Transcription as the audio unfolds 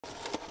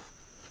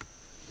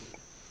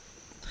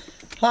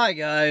Hi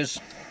guys.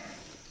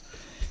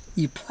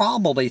 You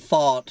probably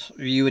thought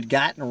you had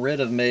gotten rid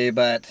of me,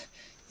 but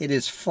it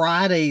is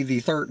Friday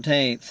the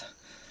 13th.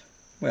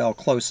 Well,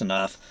 close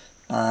enough.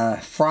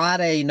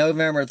 Friday,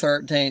 November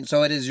 13th.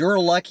 So it is your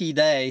lucky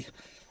day,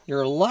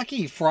 your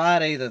lucky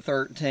Friday the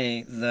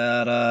 13th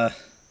that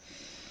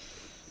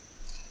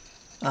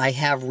I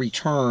have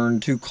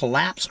returned to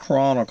Collapse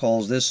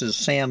Chronicles. This is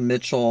Sam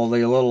Mitchell.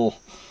 The little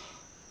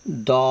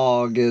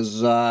dog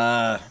is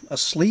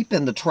asleep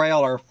in the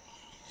trailer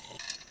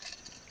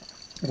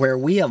where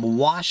we have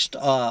washed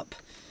up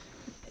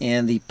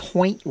in the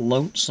Point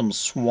Lonesome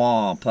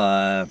Swamp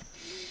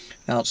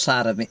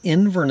outside of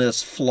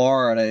Inverness,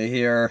 Florida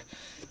here.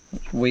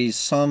 We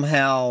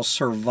somehow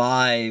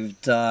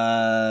survived,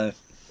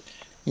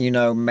 you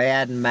know,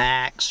 Mad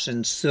Max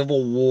and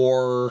Civil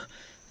War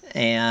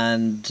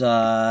and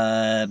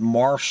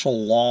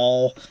martial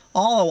law.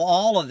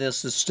 All of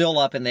this is still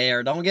up in the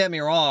air. Don't get me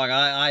wrong,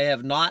 I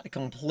have not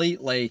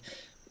completely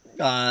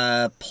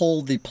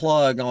pulled the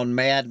plug on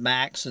Mad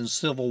Max and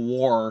Civil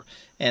War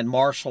and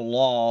martial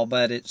law,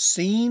 but it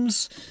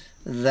seems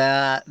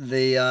that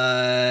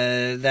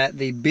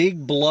the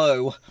big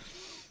blow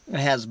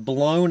has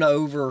blown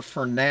over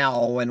for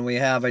now, and we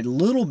have a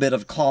little bit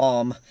of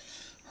calm.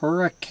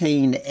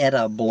 Hurricane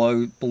Eta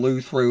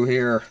blew through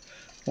here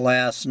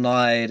last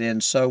night,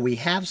 and so we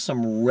have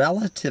some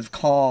relative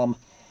calm.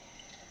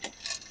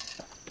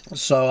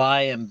 So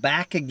I am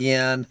back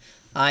again.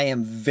 I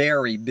am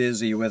very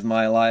busy with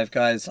my life,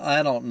 guys.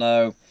 I don't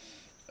know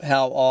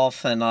how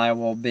often I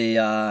will be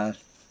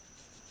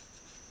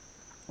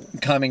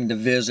coming to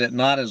visit.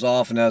 Not as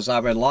often as I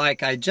would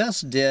like. I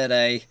just did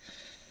a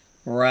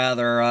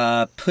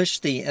rather push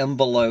the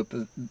envelope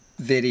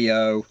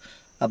video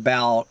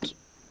about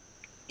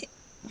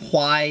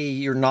why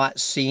you're not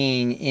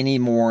seeing any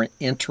more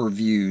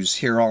interviews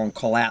here on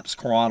Collapse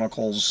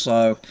Chronicles.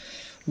 So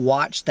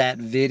watch that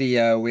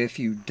video if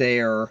you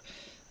dare.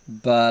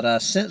 But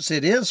since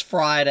it is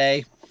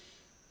Friday,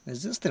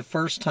 is this the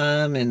first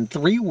time in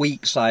 3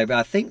 weeks?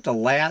 I think the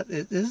last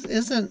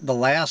isn't the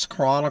last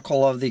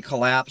chronicle of the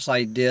collapse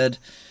I did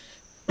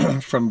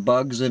from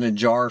Bugs in a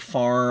Jar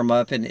Farm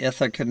up in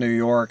Ithaca, New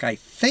York. I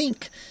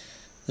think,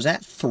 was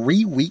that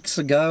 3 weeks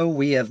ago?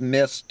 We have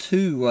missed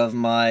 2 of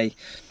my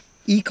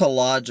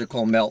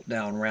Ecological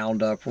Meltdown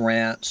Roundup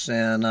rants,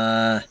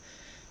 and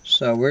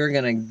so we're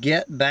gonna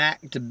get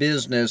back to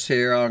business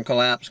here on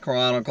Collapse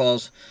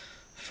Chronicles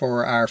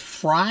for our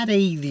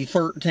Friday the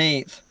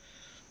 13th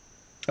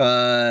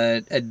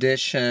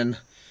edition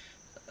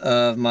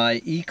of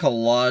my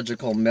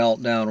Ecological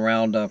Meltdown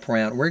Roundup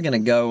rant. We're going to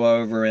go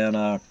over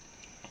and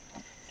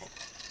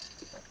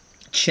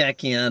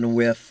check in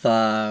with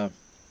Rhett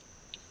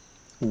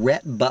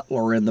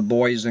Butler and the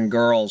boys and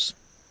girls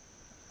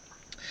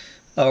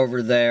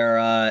over there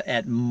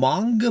at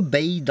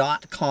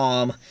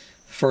mangabay.com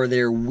for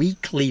their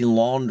weekly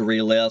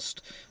laundry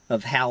list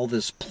of how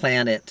this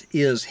planet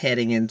is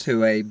heading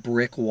into a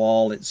brick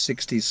wall at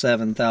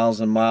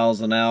 67,000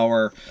 miles an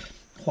hour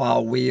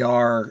while we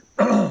are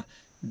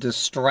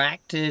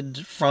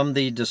distracted from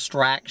the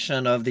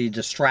distraction of the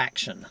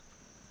distraction.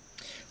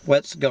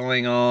 What's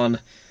going on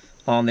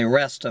the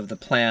rest of the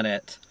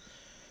planet?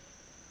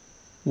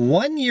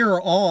 1 year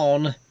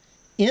on,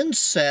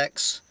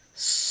 insects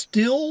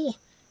still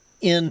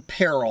in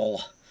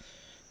peril.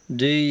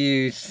 Do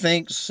you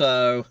think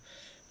so?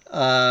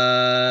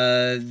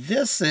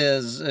 This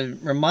is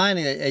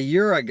reminding a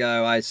year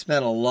ago I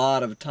spent a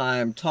lot of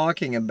time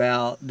talking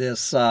about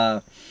this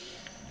this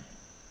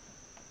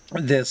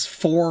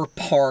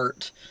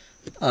 4-part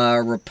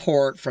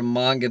report from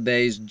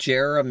Mangabay's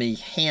Jeremy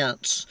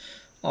Hance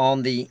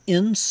on the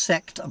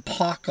insect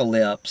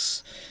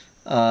apocalypse.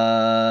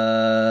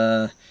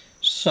 So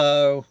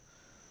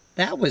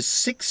that was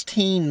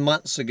 16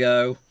 months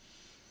ago.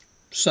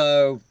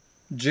 So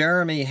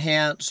Jeremy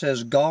Hance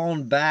has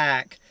gone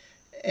back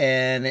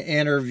and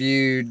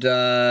interviewed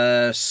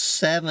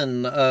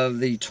 7 of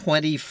the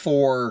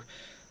 24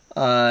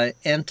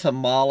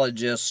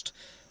 entomologists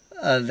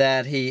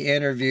that he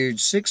interviewed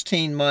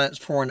 16 months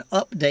for an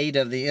update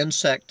of the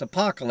insect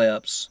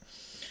apocalypse.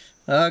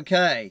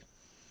 Okay.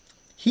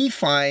 He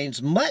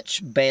finds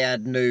much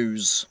bad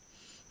news.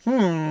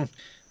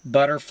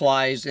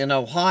 Butterflies in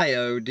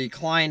Ohio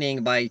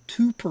declining by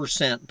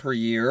 2% per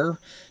year.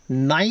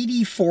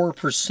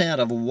 94%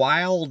 of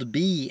wild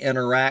bee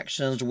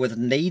interactions with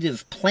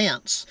native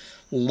plants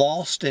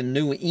lost in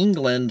New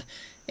England,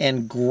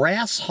 and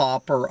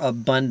grasshopper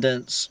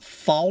abundance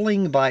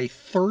falling by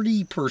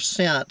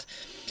 30%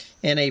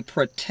 in a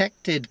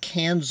protected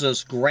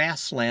Kansas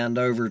grassland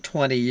over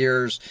 20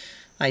 years.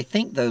 I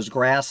think those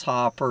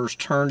grasshoppers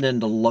turned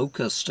into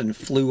locusts and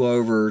flew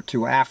over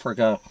to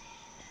Africa.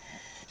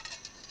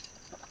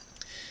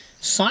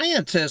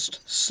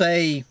 Scientists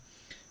say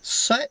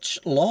such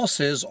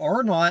losses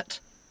are not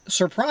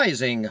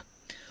surprising.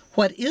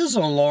 What is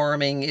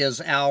alarming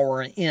is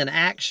our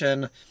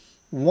inaction.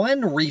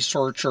 One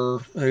researcher,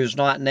 who's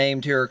not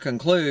named here,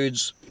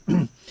 concludes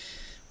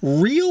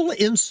Real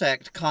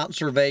insect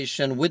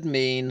conservation would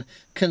mean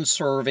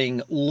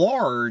conserving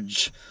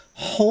large,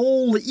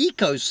 whole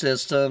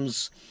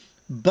ecosystems,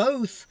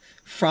 both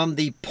from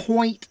the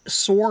point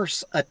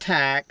source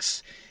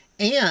attacks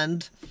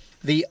and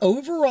the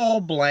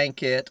overall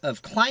blanket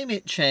of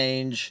climate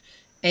change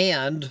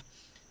and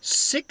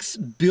 6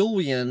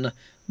 billion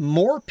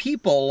more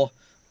people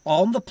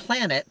on the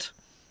planet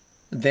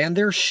than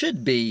there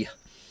should be.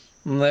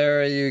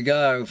 There you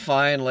go.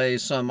 Finally,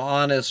 some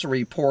honest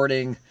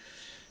reporting.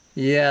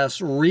 Yes,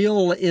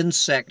 real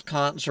insect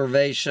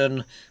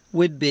conservation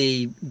would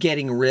be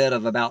getting rid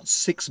of about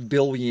 6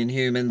 billion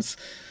humans,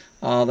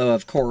 although,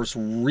 of course,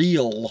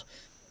 real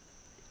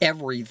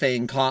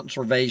everything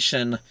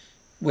conservation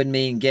would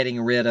mean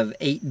getting rid of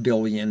 8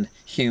 billion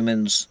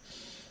humans.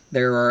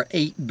 There are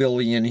 8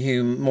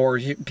 billion more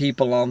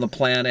people on the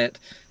planet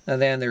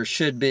than there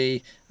should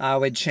be. I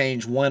would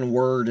change one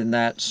word in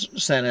that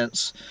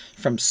sentence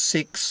from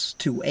 6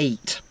 to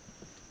 8.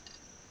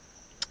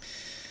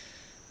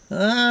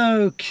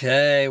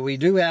 Okay, we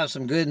do have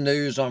some good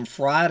news on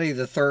Friday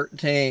the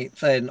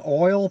 13th. An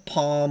oil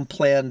palm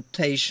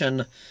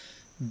plantation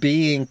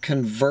being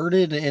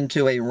converted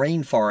into a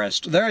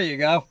rainforest. There you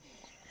go.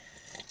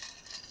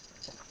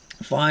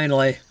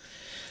 Finally.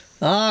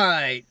 All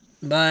right,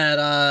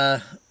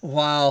 but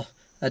while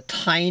a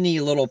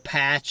tiny little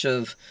patch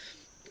of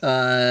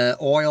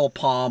oil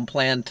palm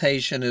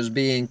plantation is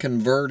being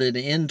converted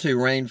into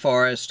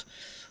rainforest,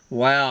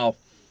 wow.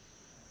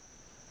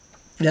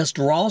 Let's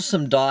draw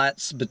some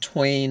dots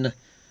between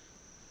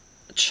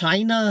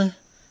China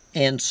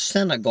and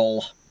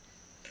Senegal.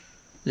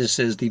 This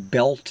is the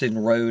Belt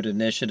and Road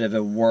Initiative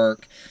at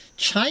work.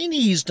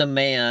 Chinese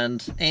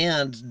demand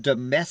and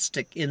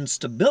domestic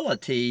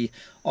instability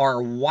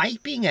are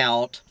wiping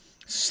out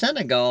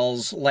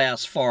Senegal's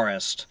last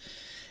forest.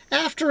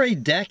 After a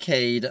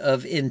decade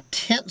of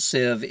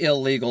intensive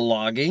illegal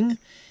logging,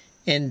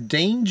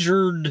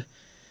 endangered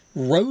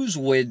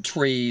rosewood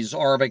trees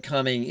are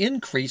becoming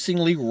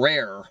increasingly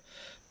rare.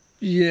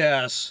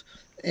 Yes,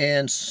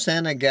 in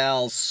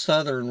Senegal's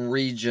southern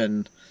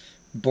region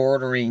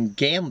bordering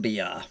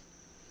Gambia.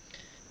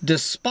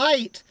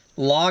 Despite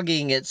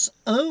logging its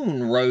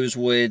own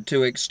rosewood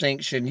to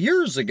extinction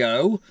years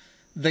ago,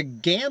 the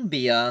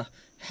Gambia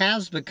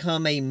has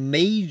become a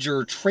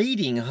major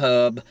trading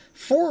hub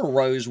for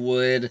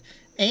rosewood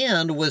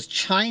and was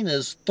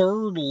China's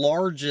third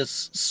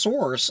largest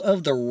source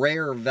of the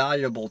rare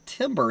valuable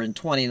timber in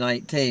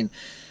 2019.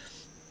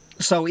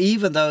 So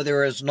even though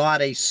there is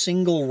not a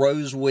single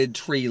rosewood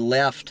tree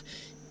left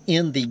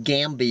in the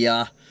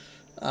Gambia,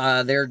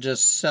 they're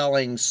just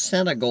selling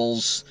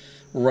Senegal's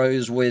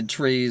rosewood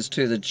trees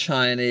to the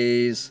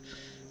Chinese.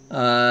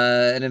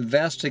 An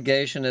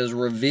investigation has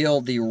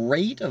revealed the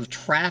rate of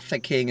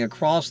trafficking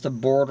across the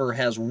border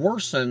has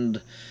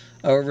worsened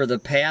over the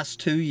past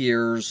 2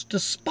 years,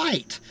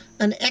 despite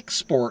an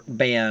export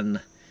ban.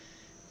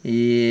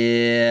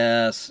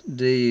 Yes,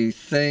 do you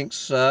think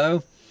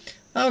so?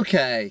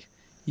 Okay,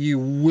 you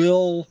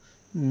will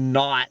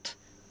not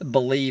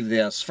believe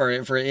this.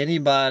 For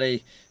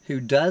anybody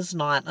who does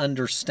not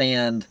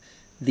understand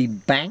the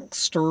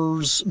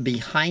banksters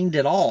behind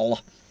it all,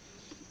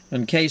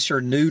 in case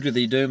you're new to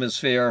the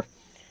Doomosphere,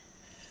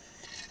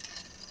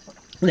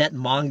 let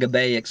Manga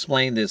Bay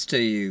explain this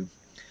to you.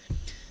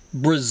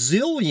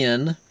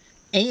 Brazilian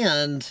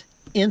and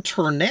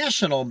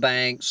international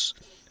banks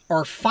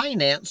are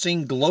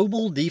financing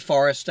global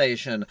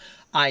deforestation.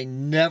 I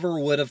never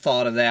would have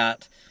thought of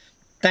that.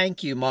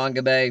 Thank you,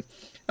 Manga Bay.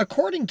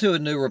 According to a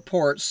new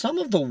report, some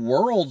of the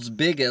world's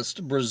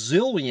biggest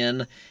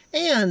Brazilian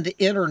and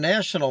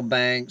international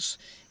banks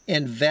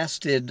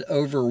invested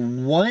over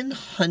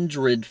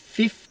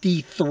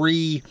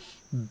 $153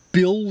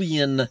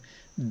 billion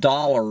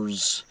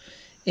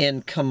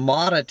in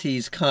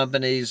commodities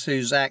companies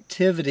whose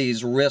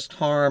activities risked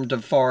harm to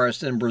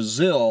forests in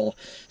Brazil,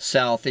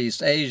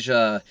 Southeast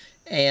Asia,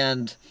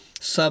 and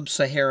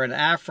Sub-Saharan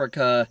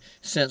Africa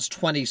since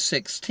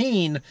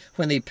 2016,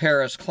 when the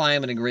Paris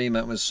Climate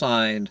Agreement was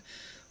signed.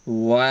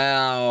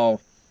 Wow.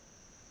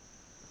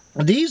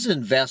 These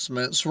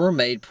investments were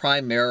made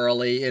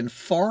primarily in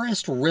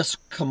forest risk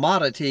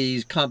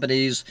commodities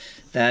companies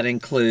that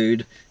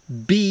include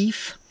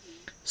beef,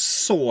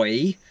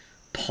 soy,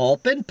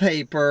 pulp and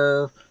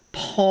paper,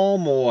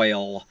 palm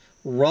oil,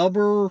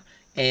 rubber,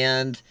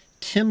 and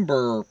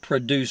timber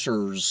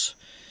producers.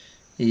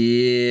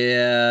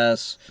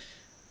 Yes.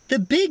 The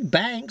big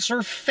banks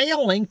are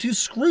failing to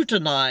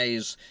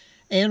scrutinize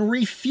and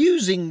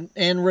refuse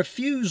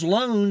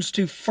loans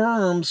to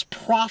firms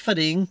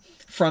profiting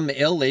from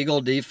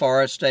illegal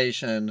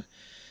deforestation.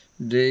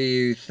 Do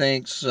you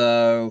think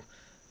so?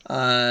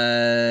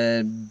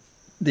 The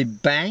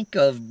Bank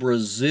of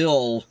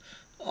Brazil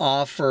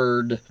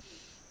offered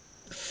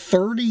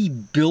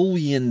 $30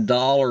 billion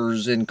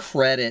in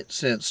credit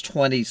since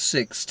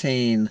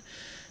 2016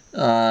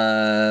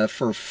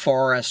 for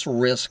forest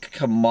risk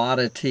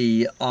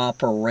commodity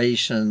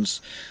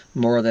operations.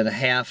 More than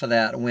half of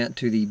that went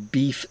to the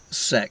beef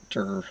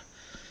sector.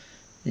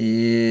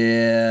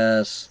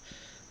 Yes.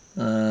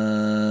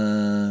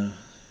 Okay,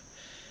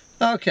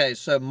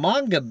 so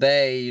Manga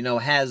Bay,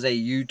 has a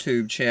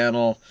YouTube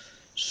channel.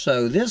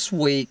 So this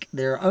week,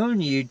 their own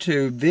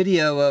YouTube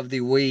video of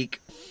the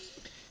week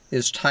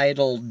is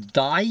titled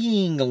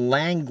Dying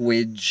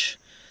Language.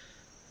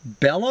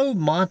 Belo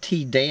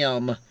Monte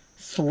Dam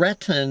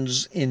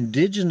threatens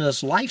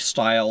indigenous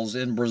lifestyles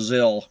in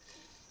Brazil.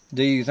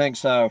 Do you think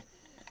so?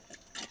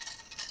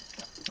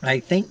 I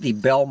think the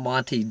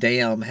Belmonte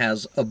Dam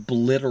has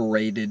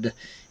obliterated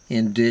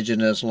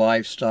indigenous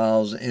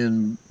lifestyles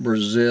in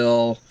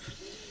Brazil.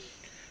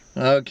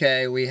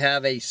 Okay, we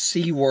have a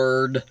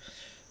C-word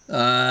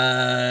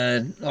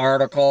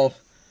article.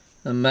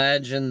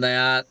 Imagine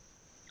that.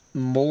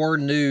 More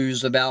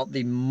news about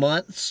the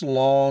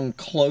months-long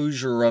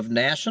closure of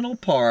national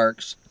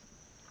parks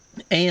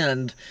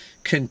and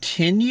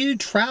continued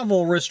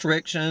travel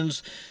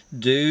restrictions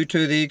due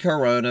to the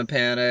corona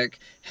panic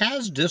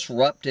has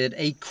disrupted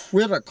a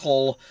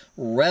critical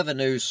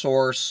revenue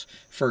source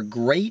for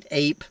great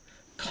ape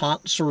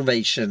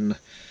conservation.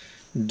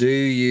 Do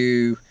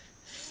you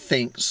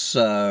think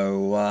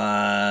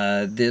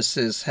so? This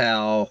is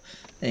how,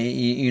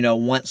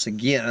 once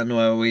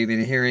again, we've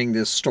been hearing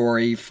this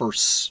story for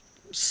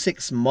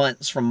 6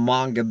 months from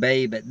Manga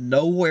Bay, but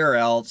nowhere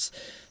else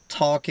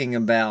talking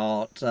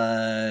about,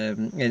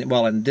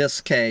 well, in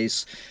this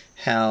case,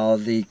 how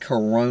the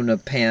corona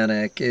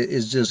panic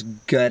is just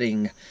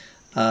gutting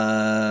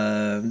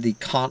the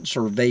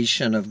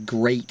conservation of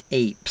great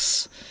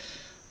apes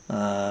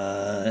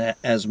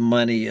as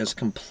money is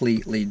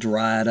completely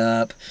dried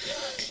up.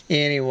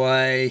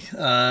 Anyway,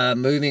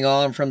 moving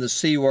on from the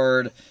C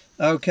word.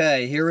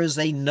 Okay, here is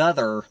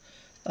another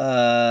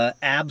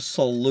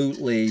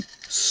absolutely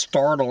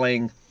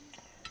startling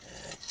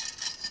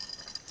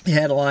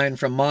headline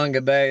from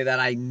Manga Bay that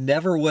I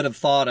never would have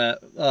thought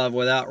of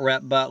without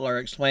Rhett Butler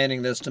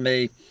explaining this to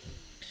me.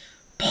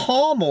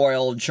 Palm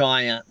oil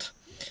giant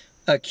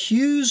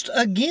accused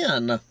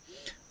again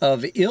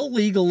of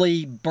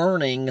illegally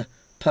burning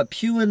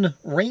Papuan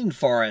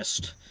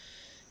rainforest.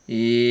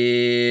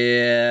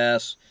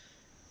 Yes.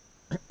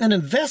 An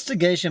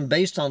investigation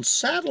based on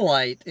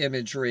satellite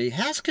imagery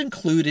has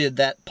concluded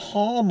that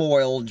palm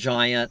oil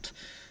giant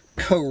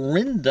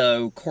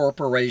Corindo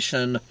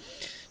Corporation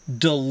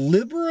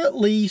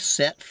deliberately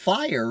set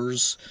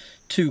fires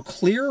to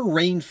clear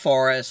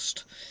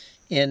rainforest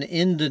in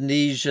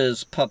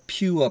Indonesia's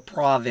Papua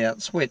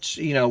province, which,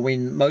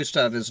 most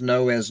of us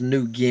know as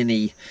New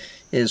Guinea,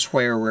 is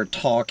where we're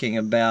talking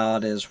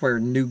about, is where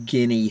New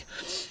Guinea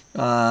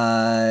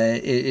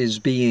is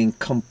being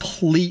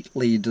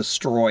completely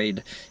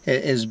destroyed,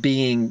 is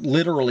being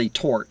literally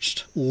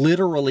torched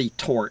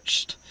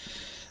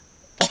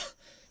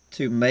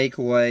to make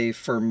way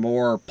for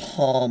more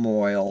palm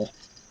oil.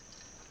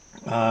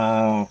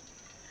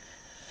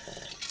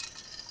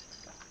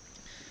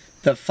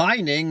 The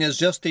finding is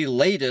just the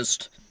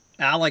latest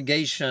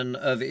allegation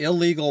of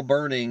illegal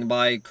burning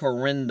by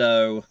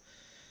Corindo,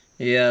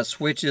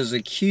 yes, which is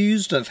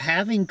accused of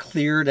having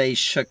cleared a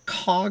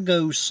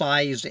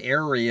Chicago-sized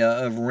area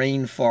of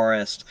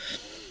rainforest.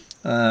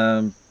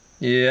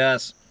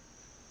 Yes.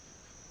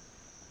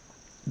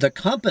 The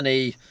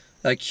company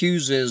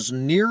accuses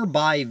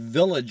nearby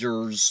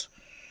villagers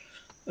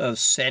of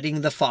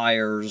setting the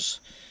fires.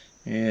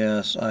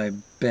 Yes, I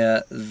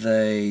bet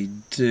they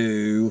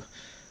do.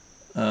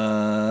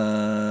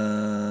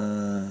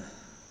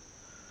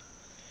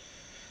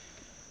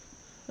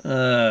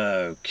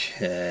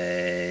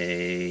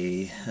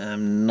 Okay,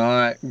 I'm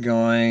not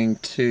going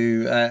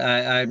to.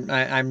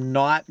 I'm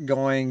not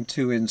going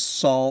to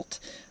insult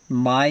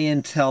my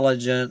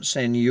intelligence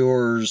and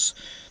yours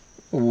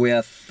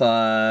with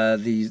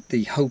the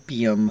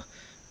hopium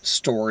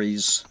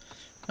stories.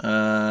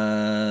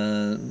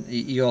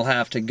 You'll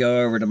have to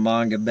go over to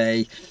Manga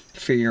Bay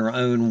for your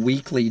own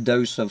weekly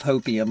dose of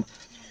hopium.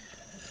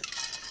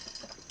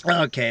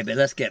 Okay, but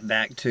let's get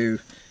back to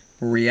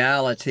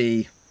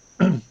reality.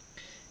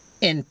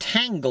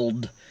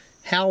 Entangled,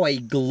 how a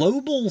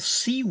global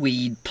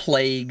seaweed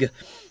plague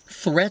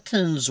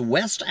threatens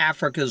West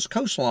Africa's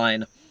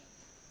coastline.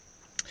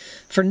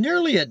 For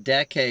nearly a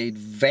decade,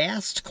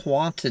 vast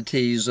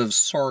quantities of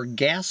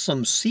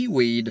sargassum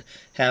seaweed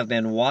have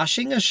been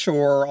washing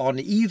ashore on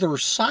either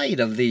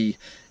side of the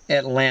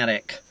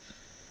Atlantic.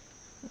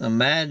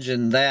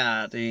 Imagine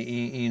that,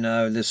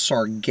 this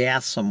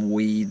sargassum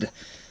weed,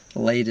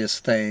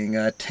 latest thing,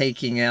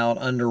 taking out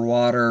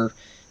underwater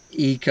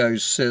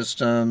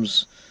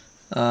ecosystems.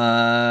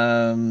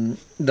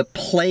 The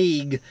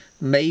plague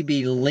may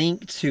be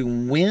linked to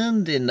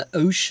wind and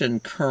ocean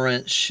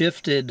currents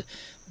shifted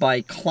by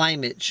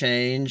climate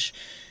change,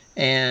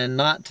 and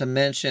not to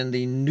mention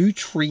the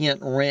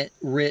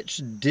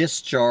nutrient-rich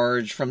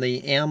discharge from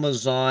the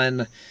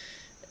Amazon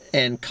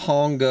and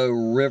Congo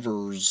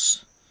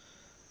rivers.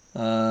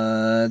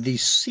 The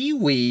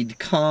seaweed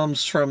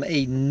comes from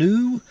a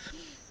new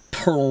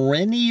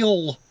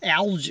perennial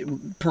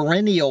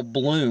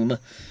bloom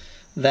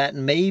that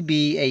may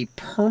be a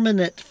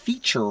permanent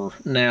feature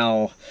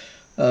now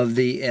of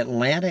the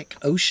Atlantic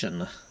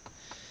Ocean.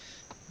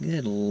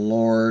 Good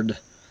Lord.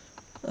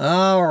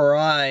 All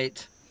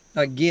right.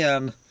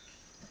 Again,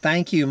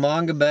 thank you,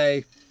 Manga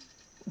Bay,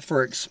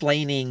 for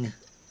explaining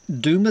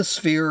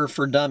Doomosphere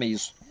for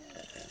Dummies.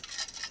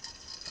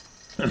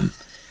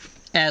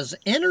 As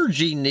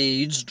energy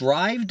needs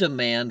drive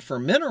demand for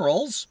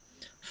minerals,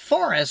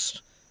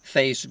 forests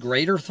face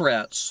greater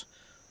threats.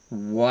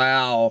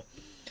 Wow.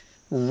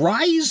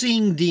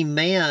 Rising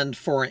demand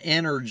for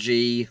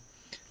energy,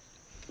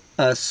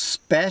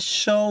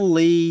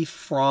 especially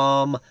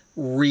from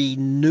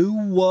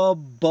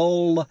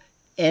renewable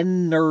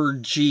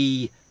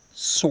energy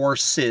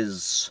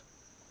sources.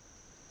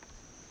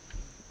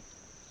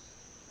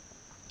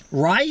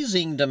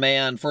 Rising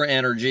demand for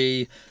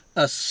energy,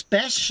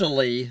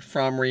 especially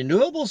from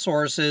renewable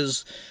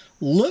sources,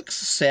 looks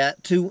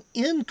set to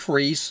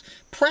increase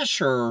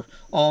pressure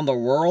on the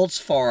world's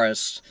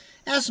forests,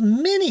 as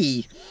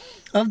many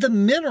of the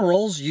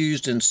minerals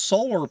used in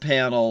solar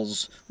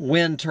panels,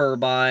 wind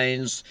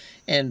turbines,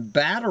 and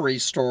battery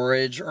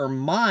storage are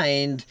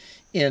mined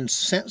in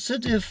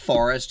sensitive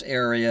forest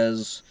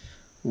areas.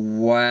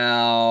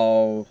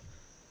 Wow.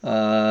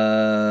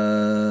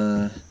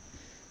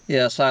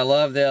 Yes, I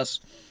love this.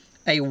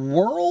 A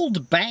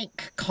World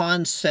Bank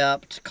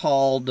concept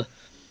called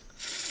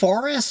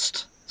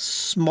forest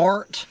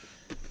smart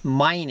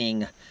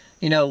mining.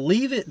 You know,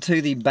 leave it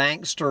to the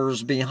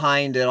banksters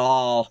behind it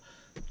all.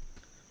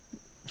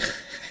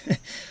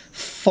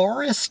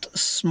 Forest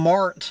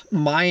smart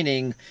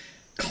mining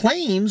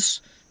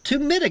claims to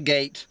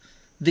mitigate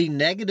the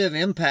negative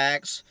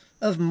impacts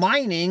of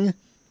mining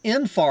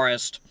in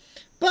forest.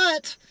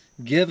 But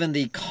given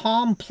the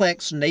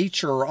complex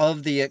nature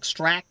of the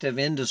extractive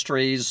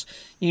industries,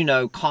 you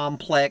know,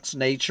 complex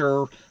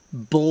nature,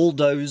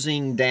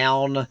 bulldozing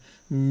down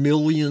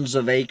millions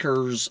of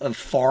acres of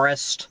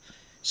forest,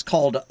 it's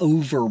called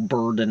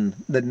overburden.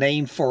 The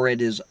name for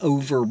it is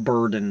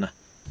overburden.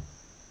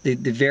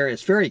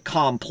 It's very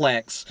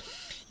complex.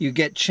 You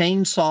get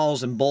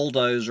chainsaws and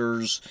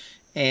bulldozers,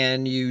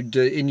 and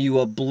you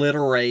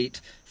obliterate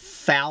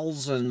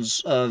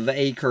thousands of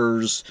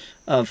acres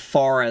of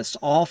forest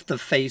off the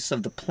face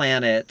of the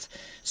planet,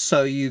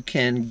 so you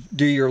can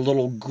do your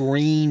little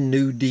Green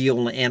New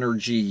Deal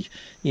energy.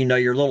 You know,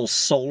 your little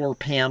solar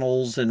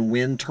panels and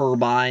wind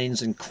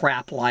turbines and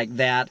crap like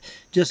that.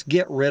 Just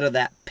get rid of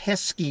that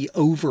pesky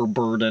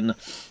overburden,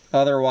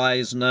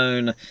 otherwise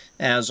known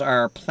as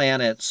our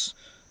planet's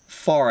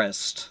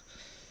forest.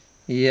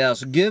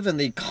 Yes, given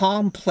the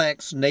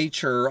complex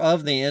nature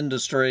of the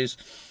industries,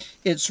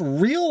 its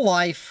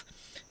real-life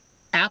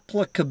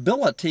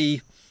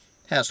applicability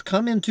has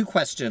come into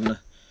question.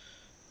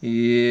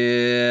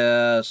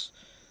 Yes.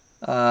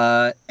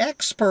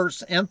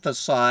 Experts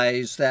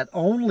emphasize that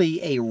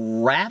only a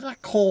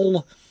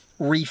radical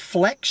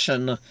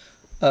reflection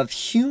of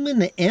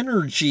human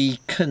energy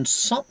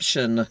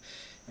consumption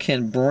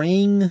can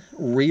bring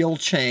real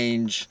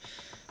change.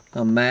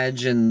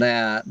 Imagine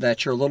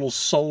that your little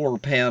solar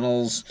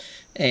panels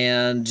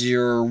and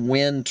your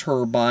wind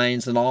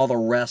turbines and all the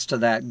rest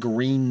of that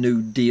Green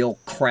New Deal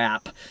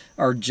crap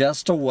are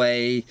just a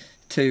way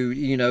to,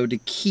 you know, to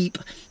keep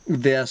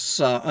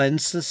this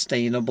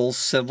unsustainable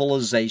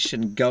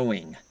civilization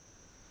going.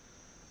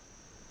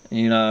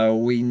 You know,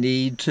 we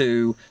need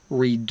to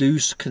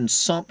reduce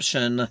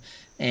consumption,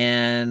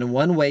 and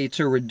one way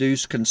to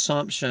reduce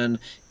consumption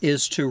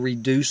is to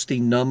reduce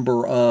the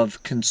number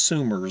of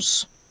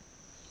consumers.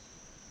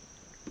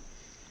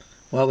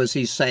 What was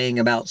he saying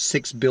about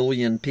 6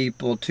 billion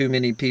people, too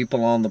many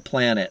people on the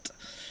planet?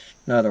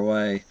 Another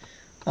way.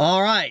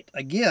 All right,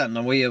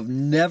 again, we have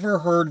never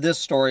heard this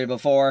story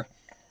before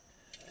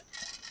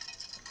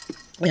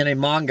in a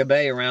Manga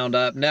Bay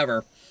Roundup,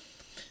 never.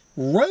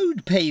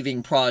 Road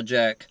paving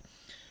project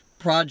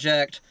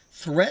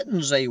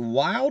threatens a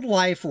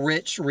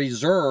wildlife-rich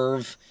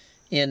reserve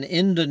in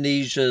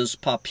Indonesia's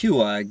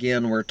Papua.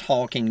 Again, we're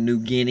talking New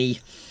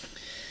Guinea.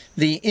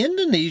 The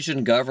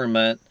Indonesian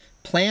government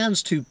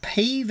plans to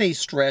pave a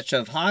stretch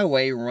of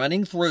highway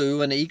running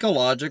through an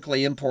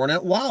ecologically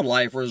important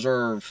wildlife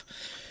reserve.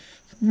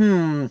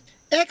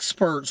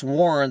 Experts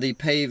warn the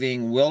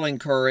paving will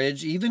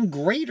encourage even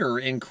greater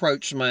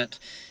encroachment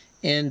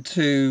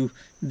into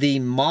the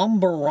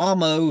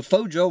Mamberamo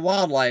Foja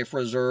Wildlife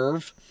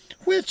Reserve,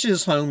 which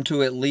is home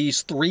to at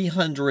least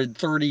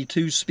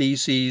 332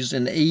 species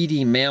and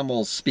 80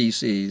 mammal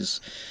species.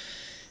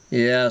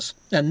 Yes,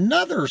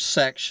 another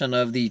section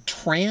of the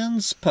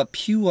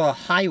Trans-Papua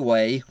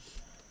Highway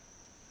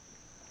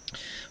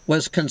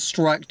was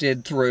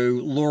constructed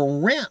through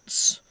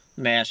Lawrence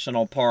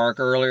National Park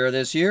earlier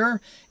this year,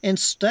 and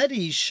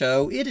studies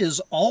show it is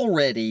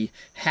already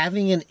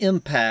having an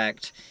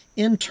impact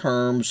in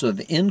terms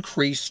of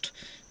increased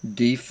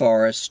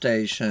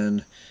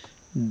deforestation.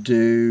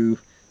 Do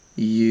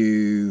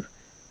you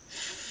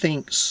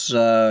think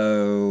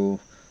so?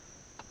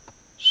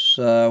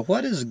 So,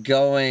 what is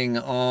going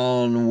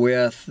on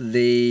with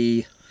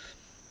the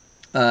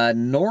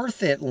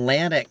North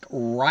Atlantic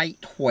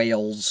right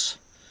whales?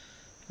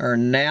 Are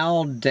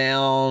now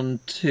down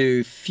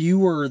to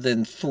fewer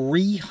than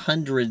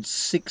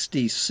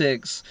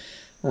 366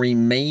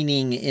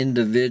 remaining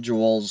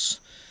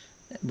individuals,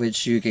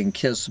 which you can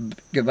kiss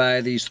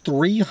goodbye. These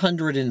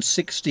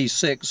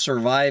 366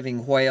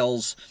 surviving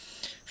whales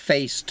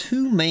face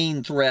two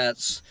main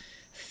threats: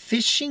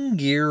 fishing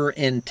gear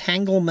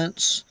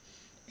entanglements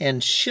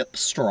and ship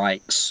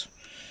strikes,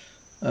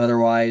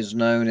 otherwise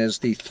known as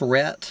the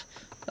threat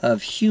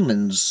of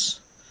humans.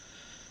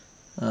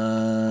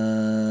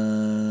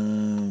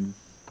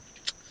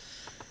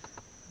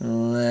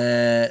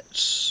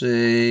 Let's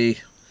see.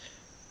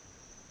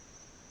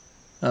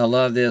 I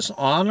love this.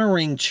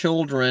 Honoring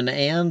children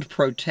and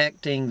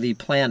protecting the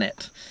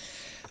planet.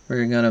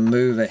 We're going to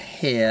move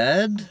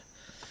ahead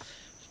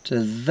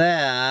to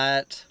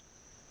that.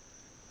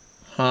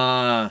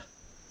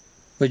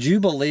 Would you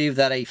believe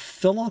that a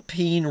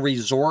Philippine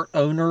resort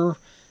owner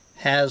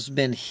has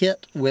been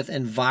hit with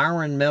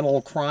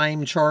environmental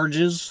crime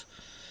charges?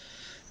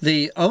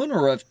 The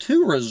owner of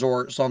two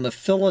resorts on the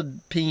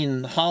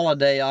Philippine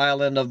holiday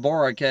island of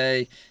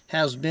Boracay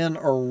has been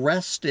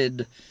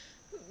arrested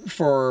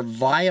for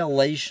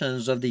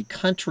violations of the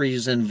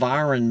country's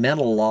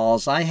environmental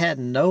laws. I had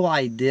no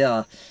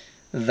idea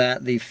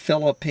that the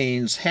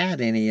Philippines had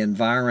any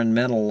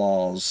environmental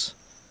laws.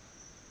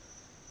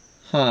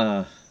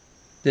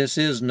 This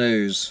is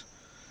news.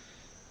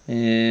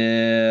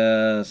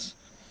 Yes.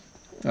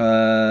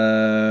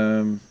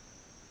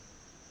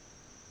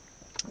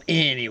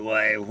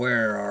 Anyway,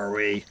 where are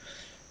we?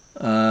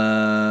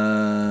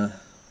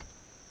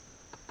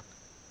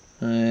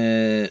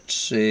 Let's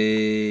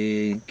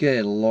see.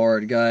 Good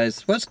Lord,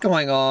 guys. What's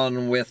going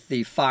on with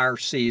the fire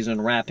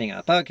season wrapping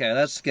up? Okay,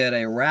 let's get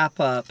a wrap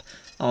up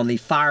on the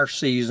fire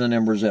season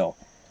in Brazil.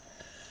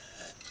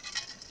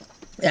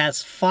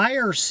 As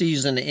fire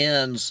season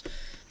ends,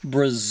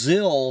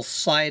 Brazil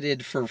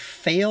cited for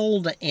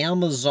failed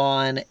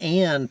Amazon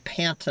and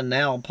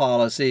Pantanal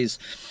policies.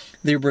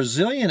 The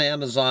Brazilian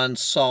Amazon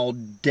saw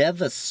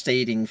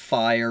devastating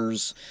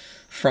fires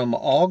from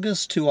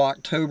August to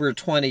October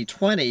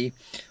 2020,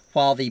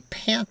 while the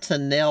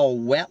Pantanal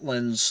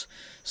wetlands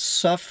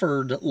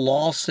suffered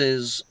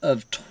losses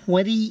of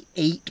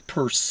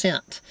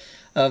 28%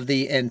 of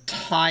the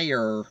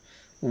entire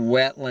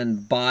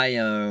wetland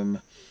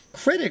biome.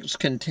 Critics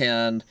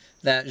contend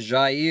that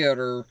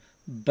Jair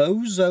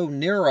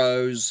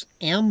Bolsonaro's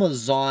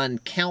Amazon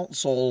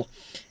Council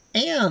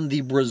and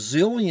the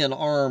Brazilian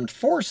armed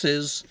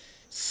forces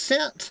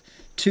sent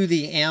to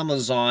the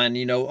Amazon,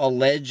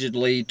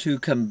 allegedly to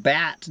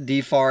combat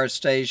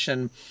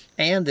deforestation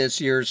and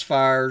this year's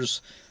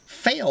fires,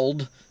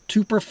 failed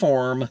to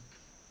perform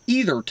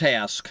either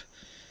task.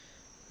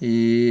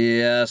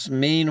 Yes,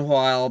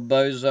 meanwhile,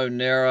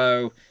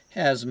 Bolsonaro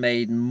has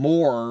made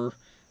more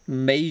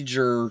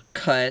major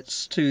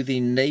cuts to the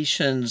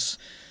nation's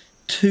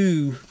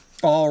two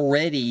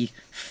already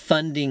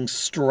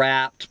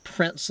funding-strapped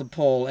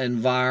principal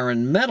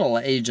environmental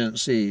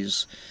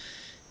agencies.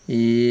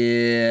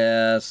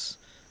 Yes.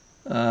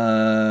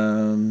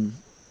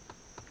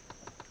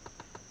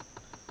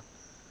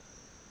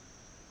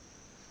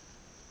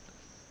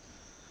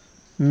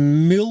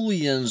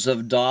 Millions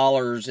of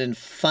dollars in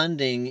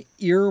funding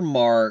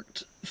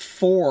earmarked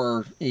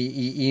for,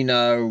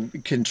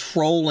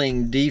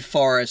 controlling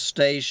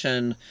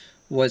deforestation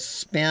was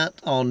spent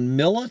on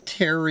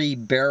military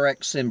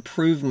barracks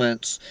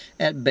improvements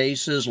at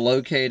bases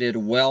located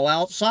well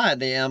outside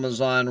the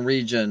Amazon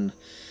region.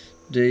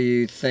 Do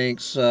you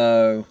think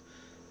so?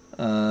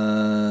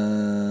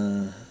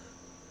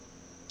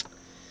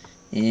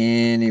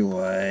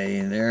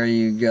 Anyway, there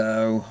you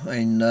go.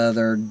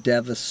 Another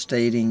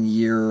devastating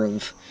year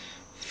of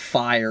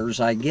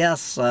fires. I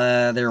guess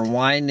they're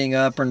winding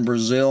up in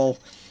Brazil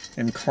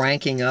and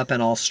cranking up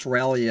in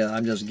Australia.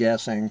 I'm just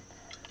guessing.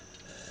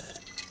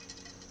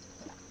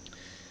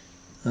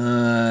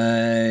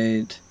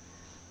 Alright.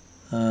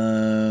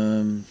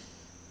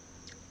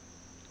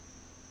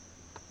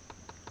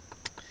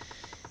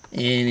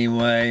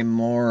 Anyway,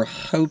 more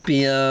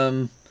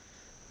hopium.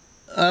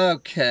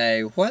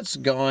 Okay, what's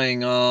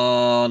going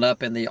on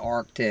up in the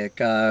Arctic?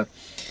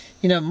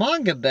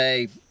 Manga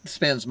Bay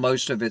spends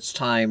most of its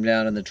time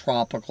down in the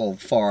tropical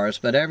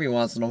forest, but every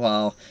once in a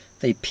while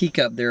they peek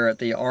up there at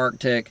the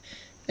Arctic.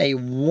 A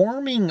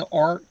warming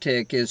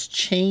Arctic is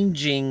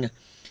changing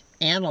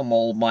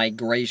animal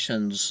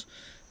migrations.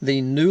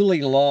 The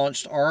newly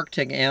launched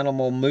Arctic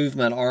Animal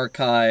Movement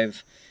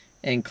Archive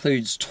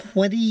includes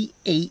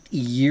 28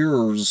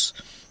 years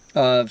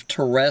of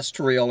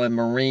terrestrial and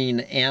marine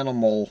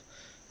animal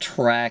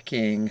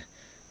tracking.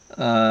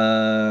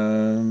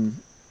 The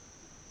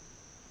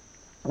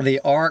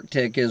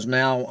Arctic is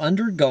now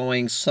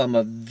undergoing some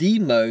of the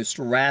most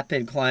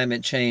rapid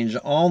climate change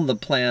on the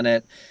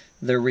planet.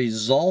 The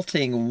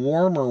resulting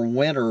warmer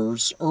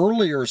winters,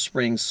 earlier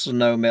spring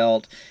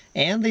snowmelt,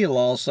 and the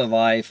loss of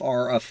ice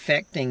are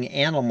affecting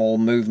animal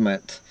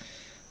movement.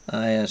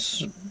 I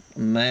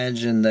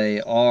imagine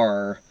they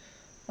are.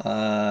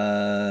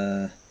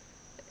 And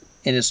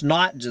it's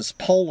not just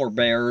polar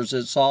bears,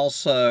 it's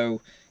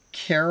also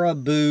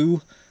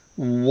caribou,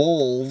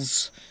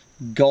 wolves,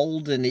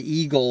 golden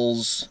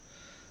eagles,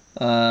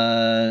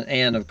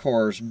 and of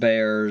course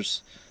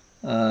bears.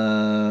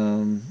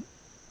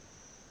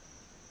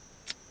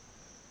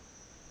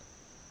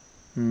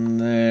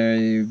 There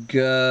you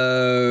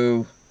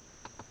go.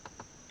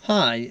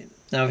 Hi.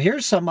 Now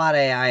here's somebody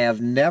I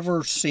have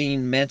never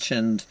seen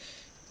mentioned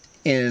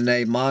in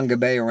a Manga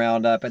Bay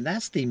Roundup, and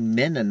that's the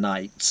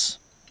Mennonites.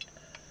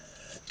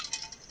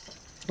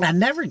 I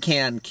never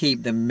can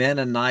keep the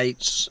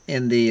Mennonites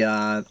and the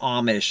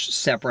Amish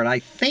separate. I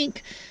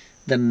think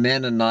the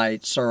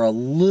Mennonites are a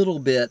little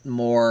bit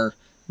more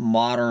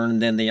modern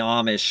than the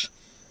Amish.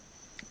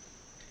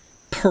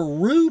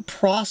 Peru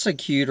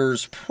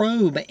prosecutors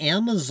probe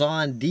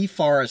Amazon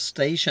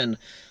deforestation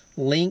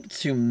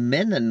linked to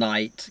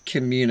Mennonite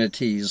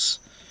communities.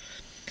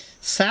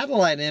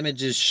 Satellite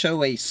images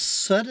show a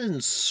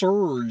sudden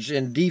surge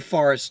in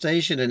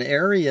deforestation in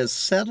areas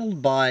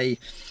settled by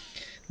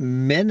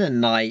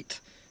Mennonite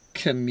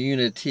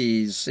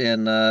communities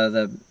in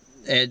the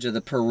edge of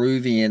the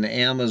Peruvian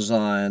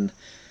Amazon.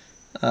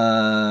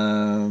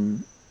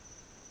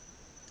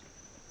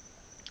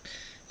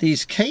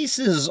 These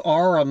cases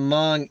are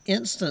among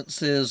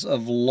instances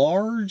of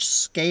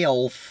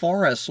large-scale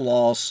forest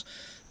loss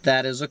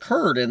that has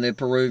occurred in the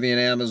Peruvian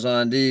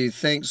Amazon. Do you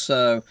think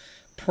so?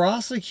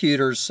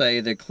 Prosecutors say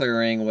the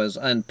clearing was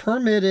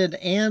unpermitted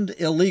and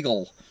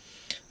illegal.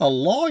 A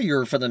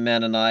lawyer for the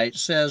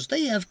Mennonites says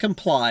they have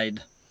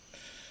complied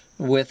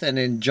with an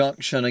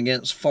injunction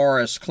against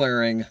forest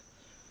clearing.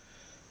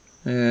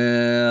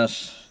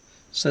 Yes.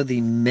 So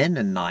the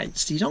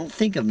Mennonites, you don't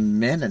think of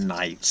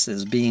Mennonites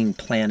as being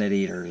planet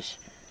eaters.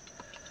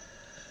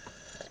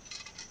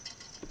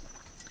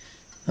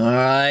 All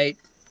right,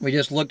 we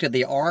just looked at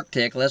the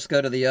Arctic. Let's go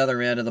to the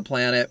other end of the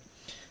planet.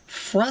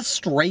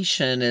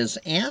 Frustration as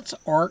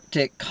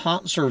Antarctic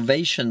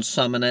Conservation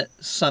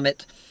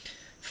Summit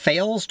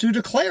fails to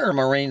declare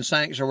marine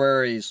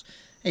sanctuaries.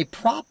 A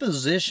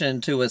proposition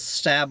to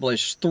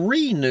establish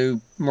 3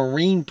 new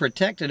marine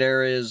protected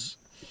areas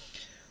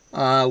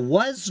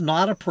was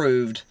not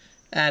approved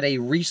at a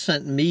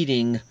recent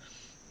meeting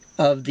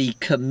of the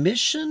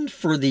Commission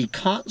for the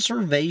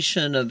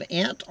Conservation of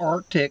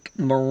Antarctic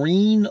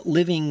Marine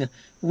Living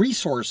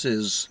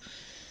Resources.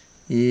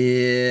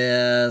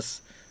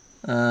 Yes.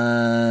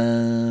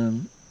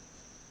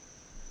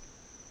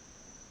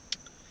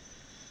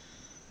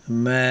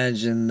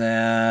 Imagine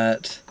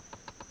that.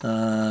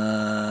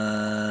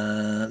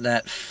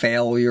 That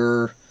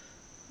failure.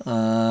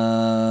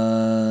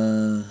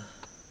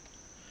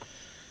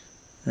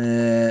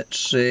 Let's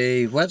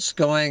see, what's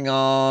going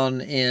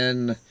on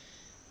in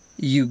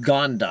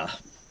Uganda?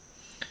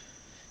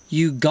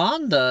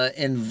 Uganda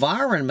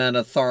Environment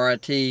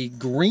Authority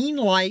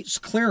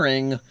greenlights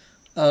clearing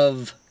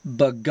of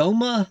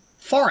Bungoma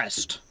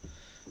Forest.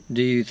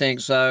 Do you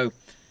think so?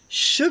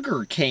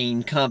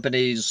 Sugarcane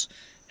companies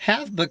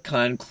have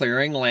begun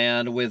clearing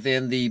land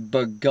within the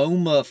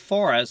Bungoma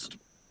Forest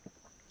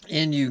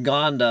in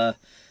Uganda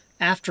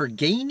after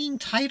gaining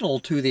title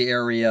to the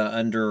area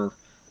under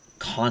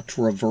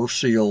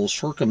controversial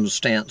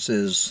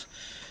circumstances.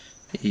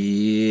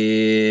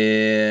 Yes.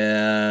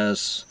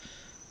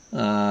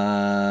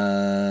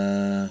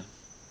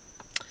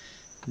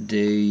 Do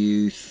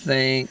you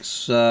think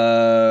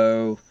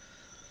so?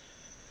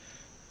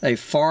 A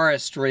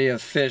forestry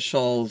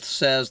official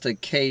says the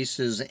case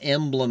is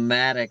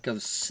emblematic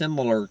of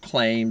similar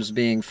claims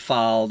being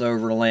filed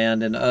over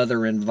land in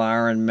other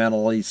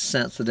environmentally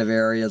sensitive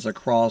areas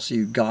across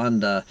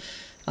Uganda.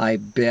 I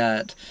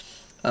bet.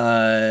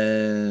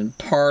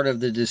 Part of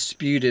the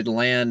disputed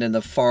land in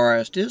the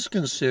forest is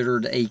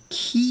considered a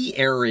key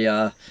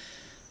area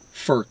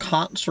for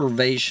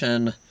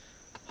conservation,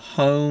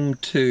 home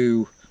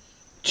to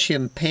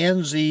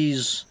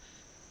chimpanzees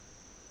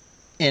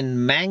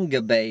and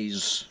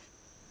mangabeys.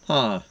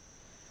 Huh.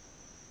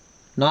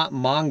 Not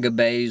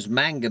mangabeys,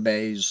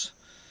 mangabeys.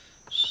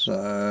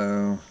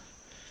 So,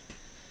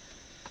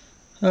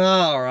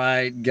 all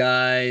right,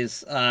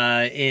 guys.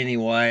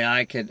 Anyway,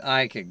 I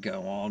could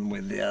go on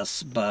with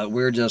this, but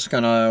we're just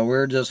gonna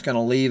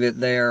leave it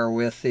there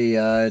with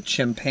the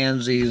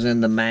chimpanzees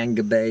and the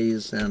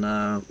mangabeys, and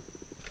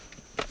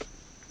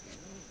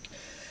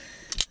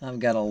I've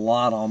got a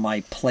lot on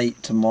my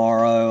plate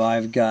tomorrow.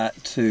 I've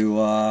got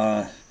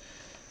to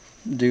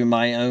do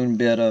my own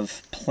bit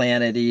of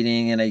planet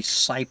eating in a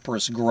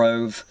cypress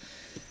grove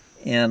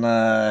in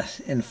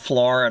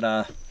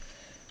Florida.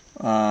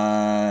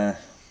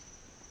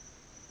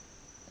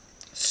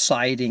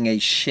 Siding a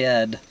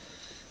shed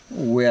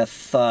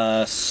with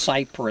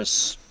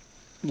cypress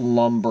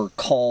lumber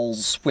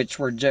culls, which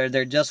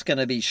they're just going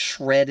to be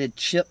shredded,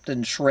 chipped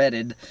and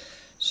shredded.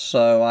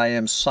 So I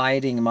am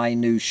siding my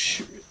new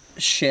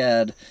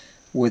shed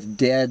with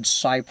dead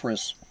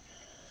cypress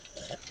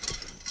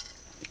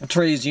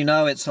trees. You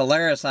know, it's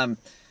hilarious. I'm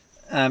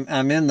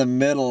in the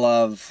middle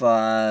of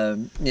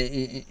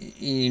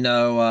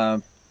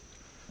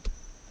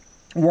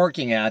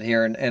working out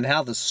here, and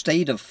how the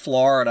state of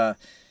Florida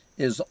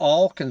is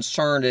all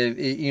concerned.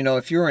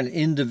 If you're an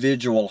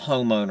individual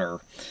homeowner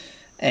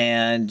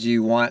and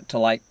you want to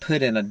like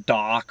put in a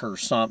dock or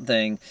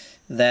something,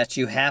 that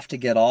you have to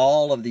get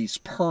all of these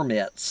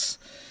permits.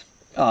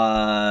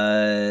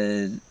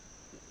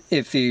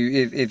 If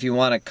you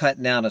want to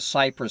cut down a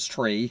cypress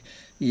tree,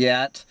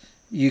 yet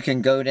you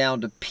can go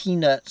down to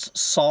Peanuts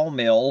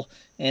Sawmill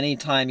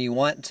anytime you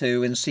want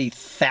to and see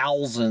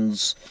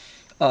thousands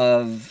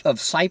of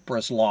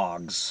cypress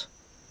logs.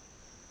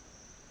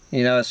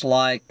 You know, it's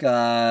like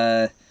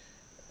I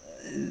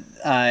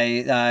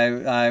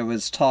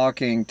was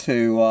talking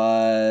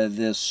to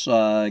this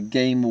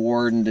game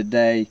warden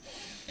today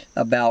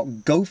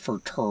about gopher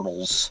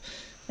turtles,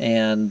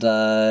 and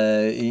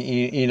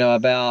you know,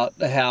 about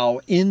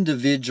how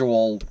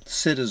individual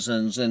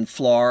citizens in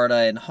Florida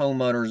and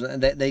homeowners,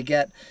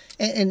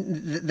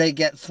 they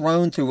get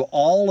thrown through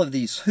all of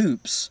these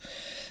hoops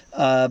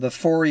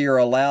before you're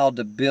allowed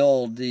to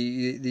build.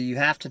 You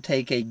have to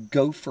take a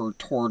gopher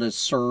tortoise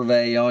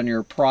survey on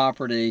your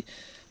property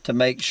to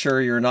make sure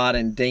you're not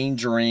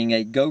endangering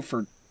a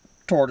gopher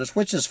tortoise,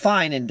 which is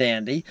fine and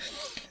dandy.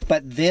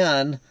 But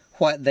then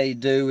what they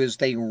do is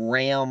they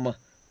ram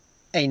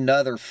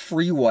another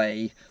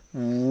freeway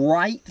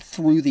right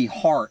through the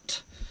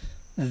heart,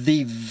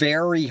 the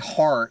very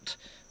heart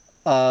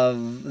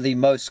of the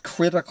most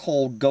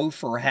critical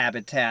gopher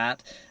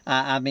habitat.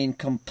 I mean,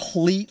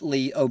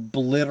 completely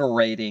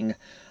obliterating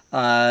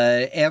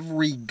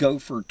every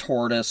gopher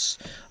tortoise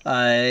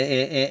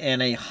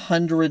in a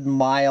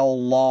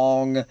 100-mile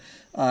long,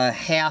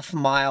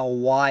 half-mile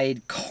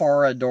wide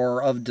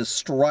corridor of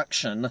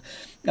destruction.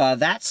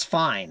 That's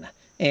fine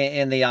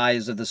in the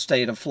eyes of the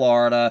state of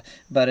Florida,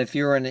 but if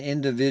you're an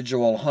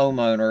individual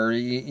homeowner,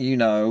 you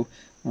know,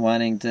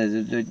 wanting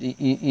to,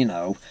 you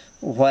know,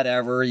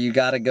 whatever, you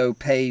got to go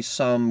pay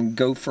some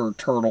gopher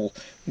turtle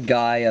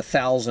guy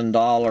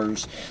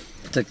 $1,000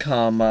 to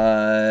come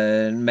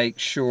and make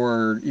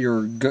sure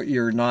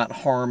you're not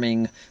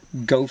harming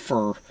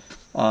gopher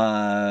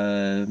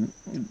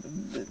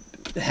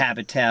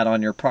habitat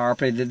on your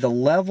property. The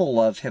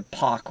level of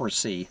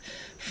hypocrisy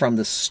from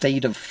the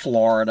state of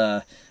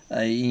Florida,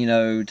 you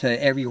know,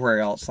 to everywhere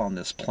else on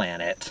this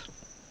planet.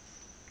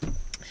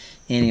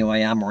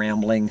 Anyway, I'm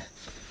rambling.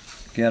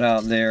 Get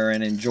out there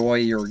and enjoy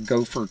your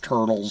gopher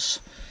turtles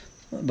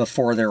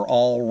before they're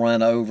all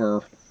run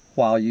over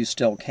while you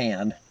still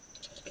can.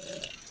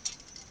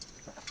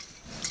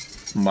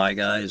 Bye,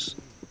 guys.